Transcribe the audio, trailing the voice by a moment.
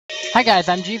Hi guys,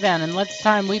 I'm G-Van, and last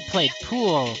time we played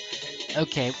pool.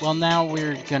 Okay, well now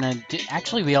we're gonna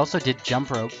actually, we also did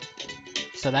jump rope,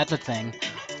 so that's a thing.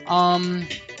 Um,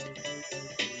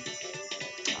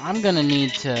 I'm gonna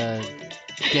need to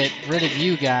get rid of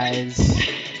you guys.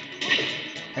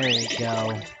 There you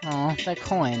go. Oh, that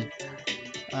coin.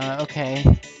 Okay.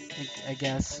 I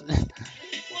guess.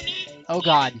 Oh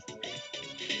god.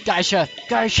 Geisha!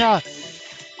 Geisha!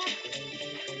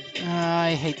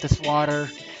 I hate this water.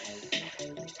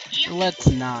 Let's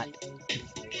not.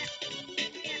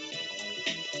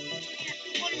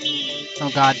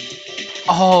 Oh god.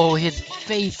 Oh, his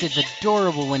face is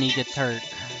adorable when he gets hurt.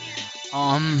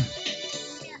 Alright.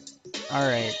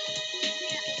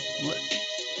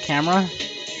 Camera?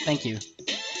 Thank you.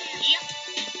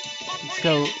 Let's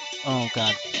go. Oh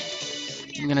god.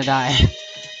 I'm gonna die.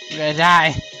 I'm gonna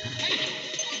die.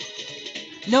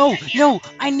 No! No!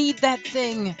 I need that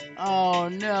thing! Oh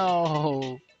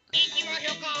no.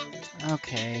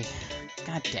 Okay.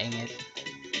 God dang it.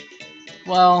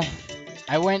 Well,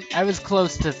 I was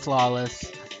close to flawless.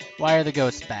 Why are the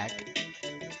ghosts back?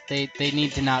 They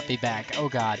need to not be back. Oh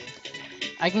god.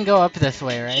 I can go up this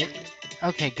way, right?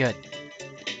 Okay, good.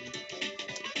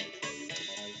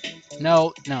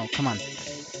 No, no, come on.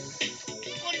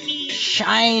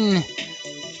 Shine!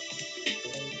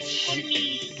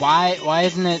 Why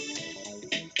isn't it...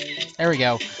 There we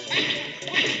go.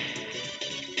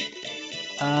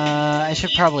 I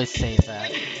should probably save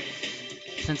that.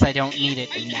 Since I don't need it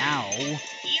now.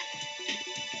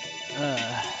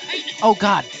 Oh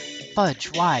god! Fudge,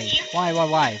 why? Why?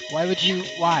 Why would you...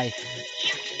 Why?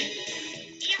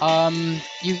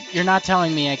 You're not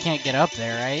telling me I can't get up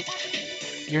there, right?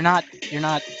 You're not...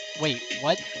 Wait,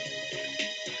 what?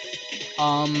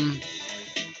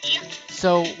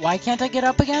 So, why can't I get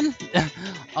up again?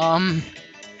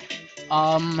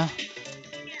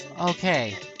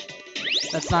 Okay.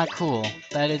 That's not cool.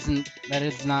 That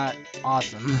is not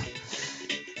awesome.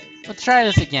 Let's try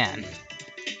this again.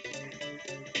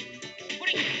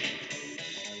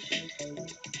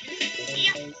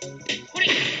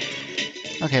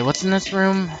 Okay, what's in this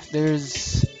room?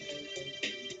 There's...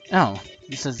 Oh,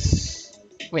 this is...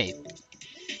 Wait.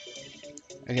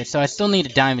 Okay, so I still need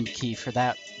a diamond key for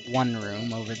that one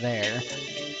room over there.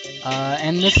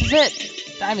 And this is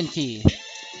it! Diamond key.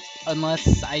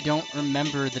 Unless I don't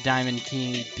remember the diamond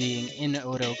key being in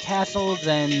Oedo Castle,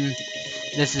 then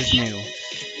this is new.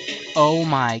 Oh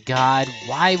my god,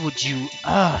 why would you...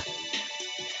 Ugh!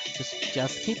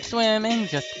 Just keep swimming,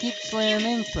 just keep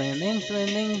swimming,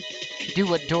 swimming. Do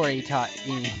what Dory taught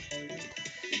me.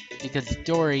 Because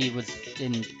Dory was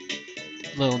in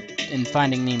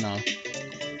Finding Nemo.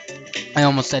 I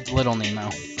almost said Little Nemo.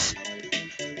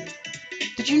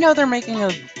 Did you know they're making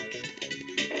a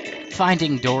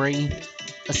Finding Dory?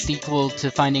 A sequel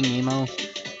to Finding Nemo?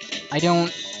 I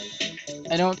don't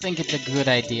think it's a good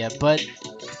idea, but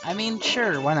I mean,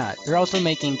 sure, why not? They're also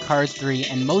making Cars 3,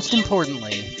 and most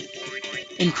importantly,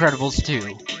 Incredibles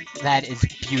 2. That is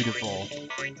beautiful.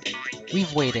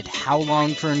 We've waited how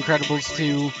long for Incredibles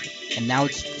 2, and now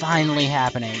it's finally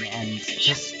happening, and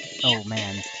just... oh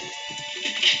man.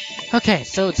 Okay,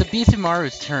 so it's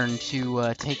Abisumaru's turn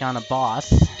to take on a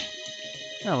boss.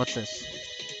 Oh, what's this?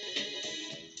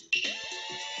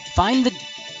 Find the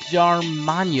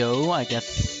Darumaka, I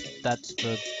guess that's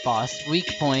the boss,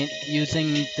 weak point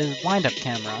using the wind-up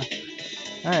camera.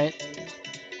 Alright.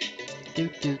 Do.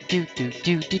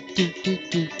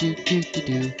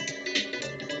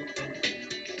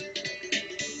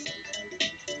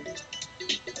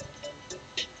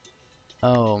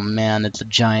 Oh man, it's a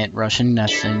giant Russian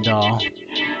nesting doll.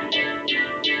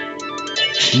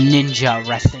 Ninja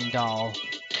wrestling doll.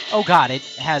 Oh god, it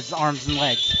has arms and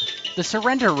legs. The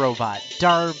surrender robot,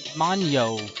 Darumaka.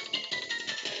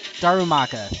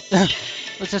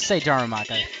 Let's just say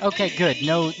Darumaka. Okay, good.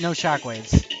 No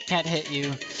shockwaves. Can't hit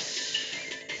you.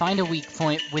 Find a weak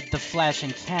point with the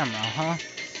flashing camera, huh?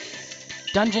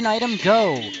 Dungeon item,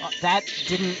 go! That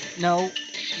didn't... No.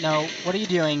 What are you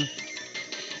doing?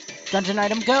 Dungeon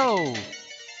item, go!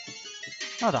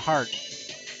 Oh, the heart.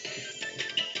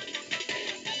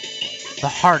 The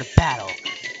heart of battle.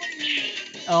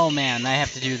 Oh man, I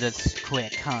have to do this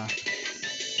quick, huh?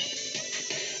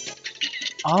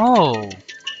 Oh!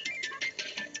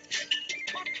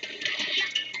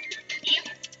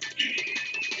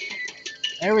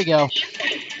 There we go.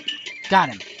 Got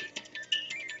him.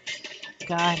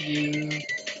 Got you.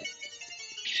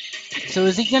 So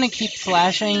is he gonna keep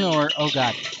flashing, or... oh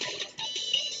god.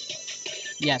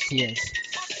 Yes, he is.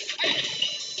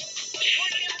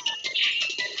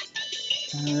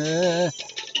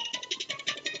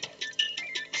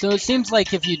 So it seems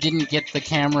like if you didn't get the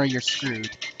camera, you're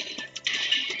screwed.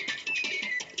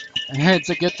 It's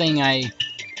a good thing I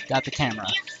got the camera.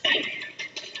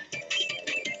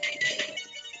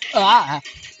 Ah!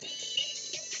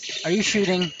 Are you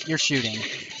shooting? You're shooting.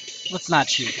 Let's not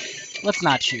shoot. Let's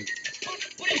not shoot.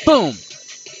 Boom!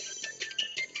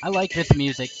 I like this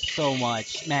music so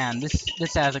much. Man,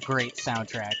 this has a great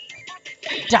soundtrack.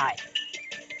 Die!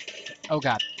 Oh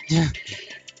god.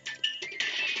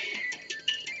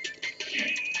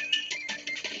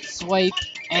 Swipe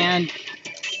and...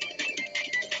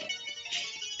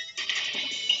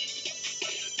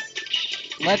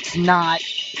 Let's not.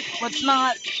 Let's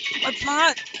not. Let's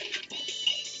not.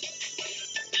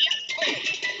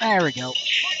 There we go.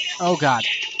 Oh god.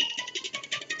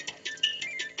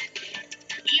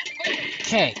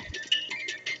 Okay.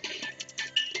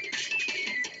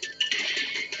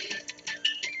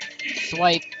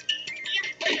 Swipe.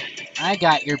 I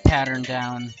got your pattern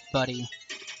down, buddy.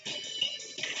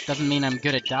 Doesn't mean I'm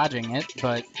good at dodging it,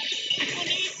 but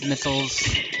missiles.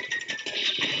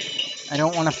 I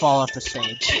don't want to fall off the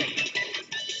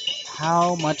stage.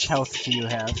 How much health do you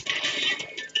have?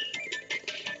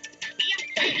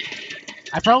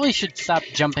 I probably should stop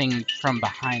jumping from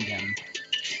behind him.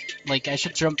 Like, I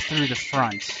should jump through the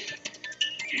front.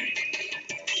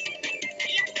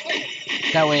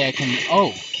 That way I can...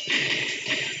 Oh!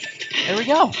 There we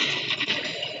go!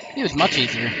 It was much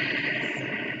easier.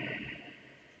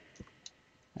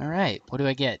 Alright, what do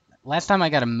I get? Last time I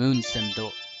got a moon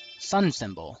symbol. Sun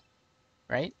symbol.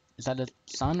 Right? Is that a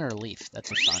sun or a leaf?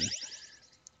 That's a sun.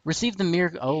 Receive the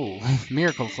miracle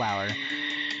flower.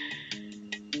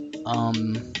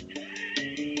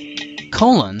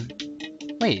 Colon?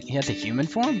 Wait, he has a human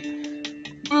form?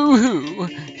 Boo-hoo!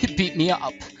 He beat me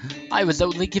up. I was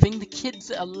only giving the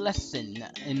kids a lesson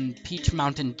in Peach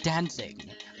Mountain dancing.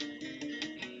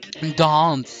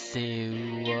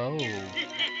 Dancing. Whoa.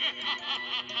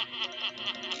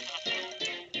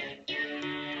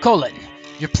 Colon,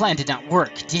 your plan did not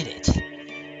work, did it?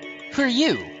 Who are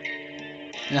you?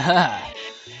 Aha!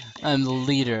 I'm the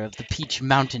leader of the Peach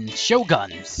Mountain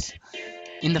Shoguns.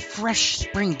 In the fresh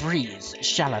spring breeze,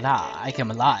 sha-la-la, I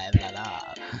come alive,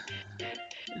 la-la.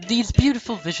 These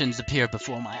beautiful visions appear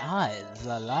before my eyes,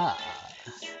 la-la.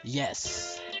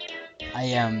 Yes, I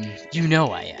am, you know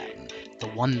I am, the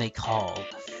one they call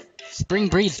Spring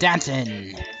Breeze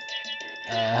Dancing.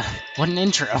 What an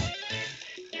intro.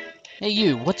 Hey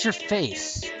you, what's your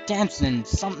face? Dancing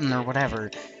something or whatever.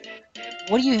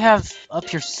 What do you have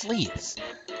up your sleeves?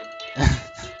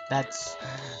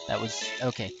 That was,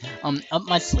 okay. Up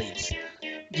my sleeves.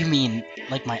 You mean,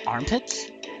 like my armpits?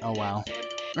 Oh wow.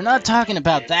 We're not talking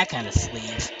about that kind of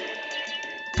sleeve.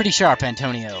 Pretty sharp,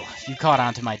 Antonio. You caught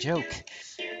on to my joke.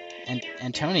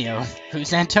 Antonio?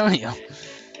 Who's Antonio?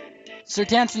 Sir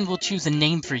Danson will choose a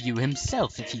name for you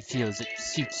himself if he feels it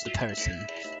suits the person.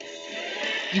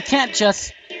 You can't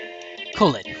just...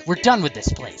 Colin, we're done with this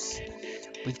place.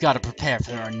 We've got to prepare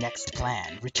for our next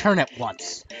plan. Return at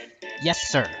once. Yes,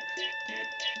 sir.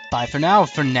 Bye for now,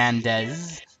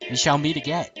 Fernandez. We shall meet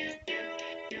again.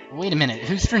 Wait a minute,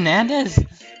 who's Fernandez?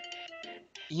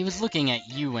 He was looking at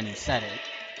you when he said it.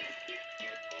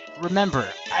 Remember,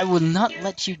 I will not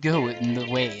let you go in the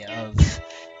way of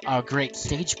our great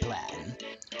stage plan.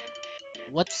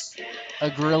 What's a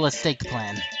gorilla steak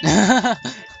plan?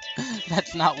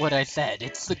 That's not what I said.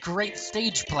 It's the great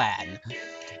stage plan.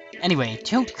 Anyway,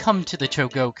 don't come to the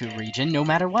Chogoku region no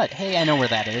matter what. Hey, I know where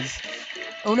that is.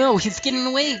 Oh no, he's getting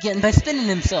away again by spinning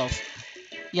himself.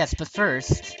 Yes, but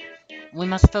first, we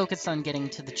must focus on getting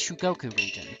to the Chugoku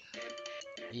region.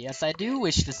 Yes, I do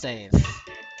wish to save.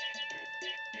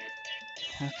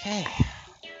 Okay.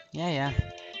 Yeah.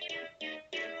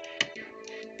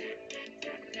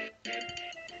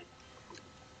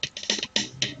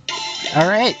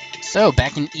 Alright, so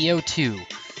back in EO2.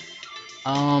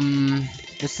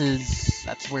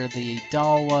 That's where the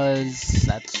doll was.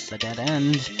 That's the dead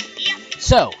end.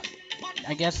 So,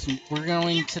 I guess we're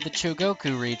going to the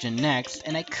Chogoku region next,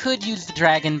 and I could use the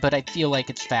dragon, but I feel like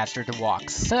it's faster to walk.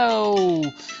 So,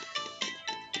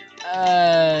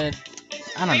 I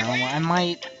don't know, I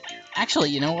might...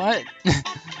 Actually, you know what?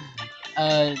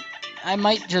 I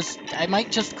might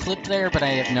just clip there, but I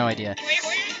have no idea.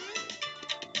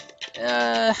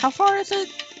 How far is it?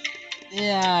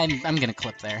 Yeah, I'm gonna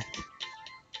clip there.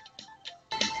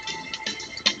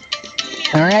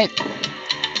 Alright.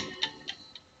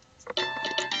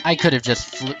 I could have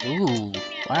just ooh,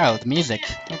 wow, the music.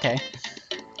 Okay.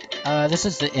 This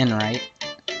is the inn, right?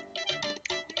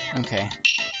 Okay.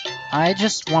 I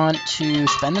just want to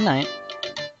spend the night.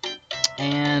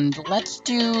 And let's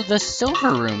do the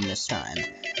silver room this time.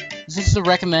 Is this the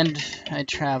recommend I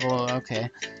travel? Okay.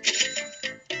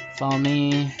 Follow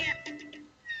me.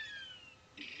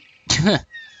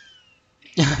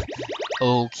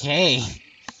 Okay.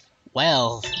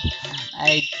 Well,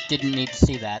 I didn't need to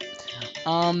see that.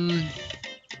 Um,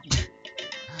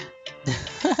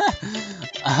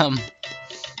 uh,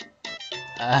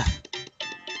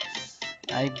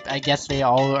 I guess they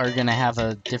all are gonna have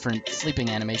a different sleeping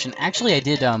animation. Actually, I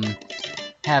did,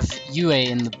 have Yue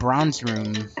in the bronze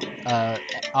room,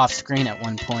 off screen at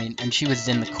one point, and she was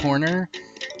in the corner,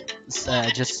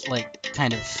 just, like,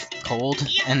 kind of cold,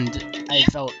 and I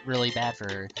felt really bad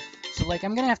for her. So, like,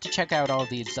 I'm gonna have to check out all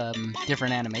these,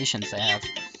 different animations they have.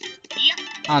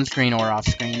 On screen or off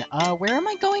screen. Where am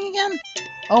I going again?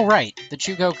 Oh, right, the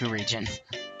Chugoku region.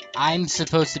 I'm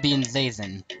supposed to be in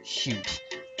Zazen. Shoot.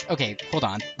 Okay, hold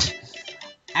on.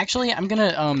 Actually, I'm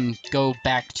gonna, go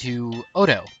back to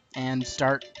Oedo and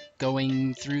start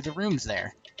going through the rooms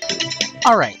there.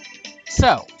 Alright,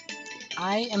 so,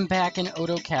 I am back in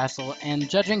Oedo Castle, and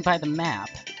judging by the map,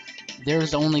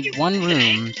 there's only one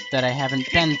room that I haven't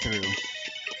been through,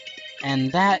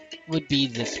 and that would be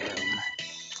this room.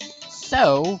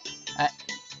 So,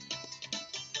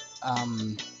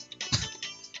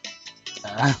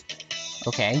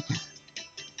 okay.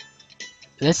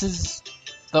 This is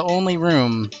the only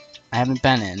room I haven't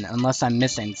been in, unless I'm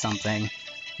missing something.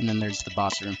 And then there's the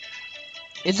boss room.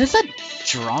 Is this a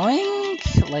drawing?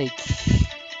 Like,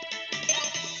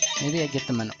 maybe I get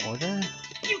them in order?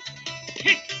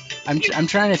 I'm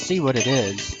trying to see what it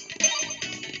is.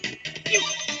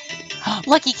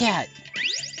 Lucky Cat!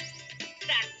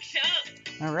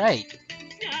 Alright.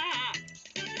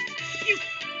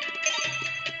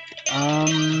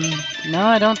 No,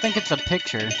 I don't think it's a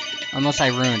picture. Unless I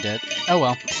ruined it. Oh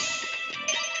well.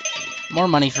 More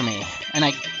money for me. And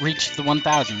I reached the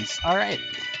 1000s. Alright.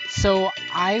 So,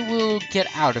 I will get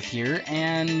out of here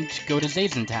and go to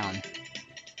Zazen Town.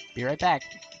 Be right back.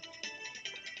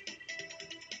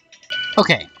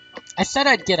 Okay. I said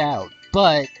I'd get out,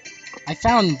 but I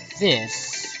found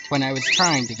this when I was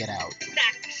trying to get out.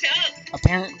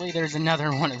 Apparently there's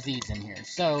another one of these in here.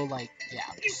 So, like, yeah.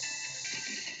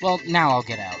 Well, now I'll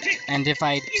get out. And if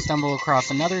I stumble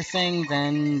across another thing,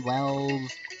 then, well...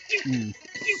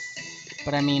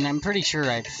 But I mean, I'm pretty sure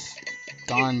I've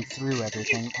gone through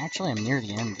everything. Actually, I'm near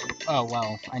the end. Oh,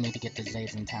 well, I need to get to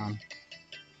Zazen Town.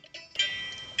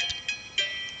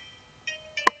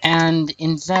 And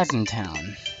in Zazen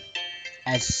Town,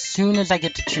 as soon as I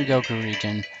get to Chugoku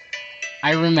region,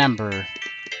 I remember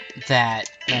that...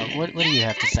 what do you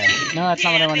have to say? No, that's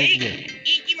not what I wanted to do.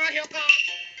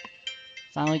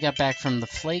 Finally got back from the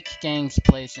Flake Gang's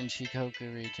place in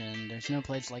Shikoku region. There's no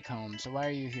place like home, so why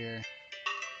are you here?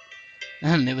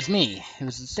 It was me. It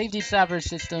was the safety stopper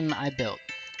system I built.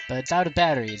 But it's out of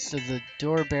batteries, so the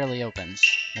door barely opens.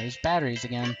 There's batteries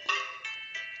again.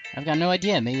 I've got no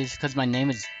idea. Maybe it's because my name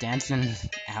is Dancing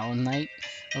All Night?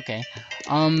 Okay.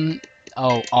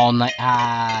 Oh, all night.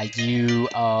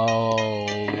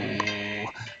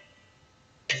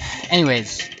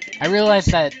 Anyways, I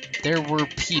realized that there were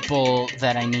people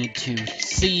that I need to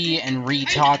see and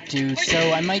re-talk to,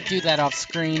 so I might do that off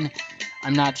screen.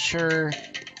 I'm not sure.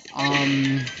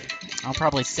 I'll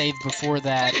probably save before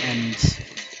that and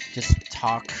just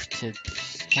talk to...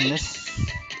 Can this...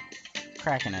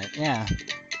 Cracking it, yeah.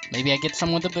 Maybe I get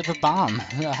someone with a bomb.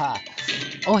 Haha.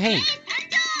 Oh, hey!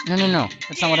 No.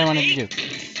 That's not what I wanted to do.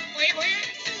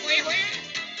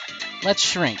 Let's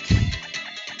shrink.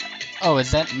 Oh,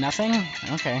 is that nothing?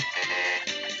 Okay.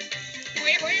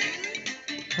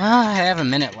 Well, I have a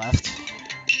minute left.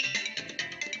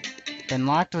 Been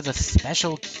locked with a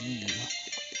special key.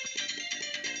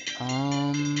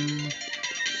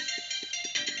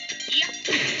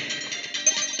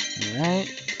 Alright.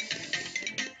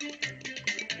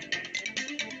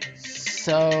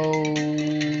 So...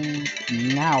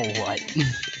 now what?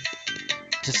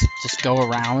 just go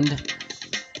around?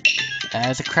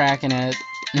 There's a crack in it.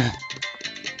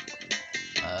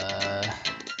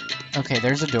 Okay,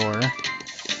 there's a door.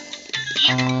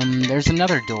 There's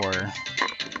another door.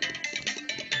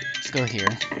 Let's go here.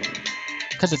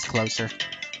 Because it's closer.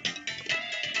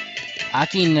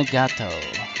 Aki Nagato.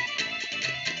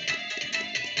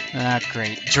 Ah,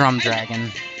 great. Drum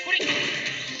Dragon.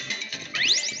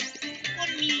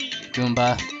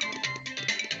 Goomba.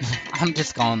 I'm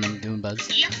just calling them Goombas.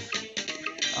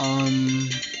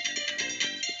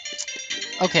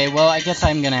 Okay, well, I guess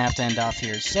I'm gonna have to end off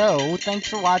here. So, thanks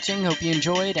for watching, hope you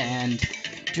enjoyed, and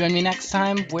join me next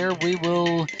time where we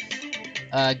will,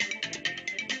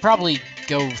 probably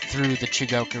go through the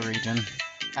Chugoku region,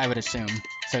 I would assume.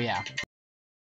 So, yeah.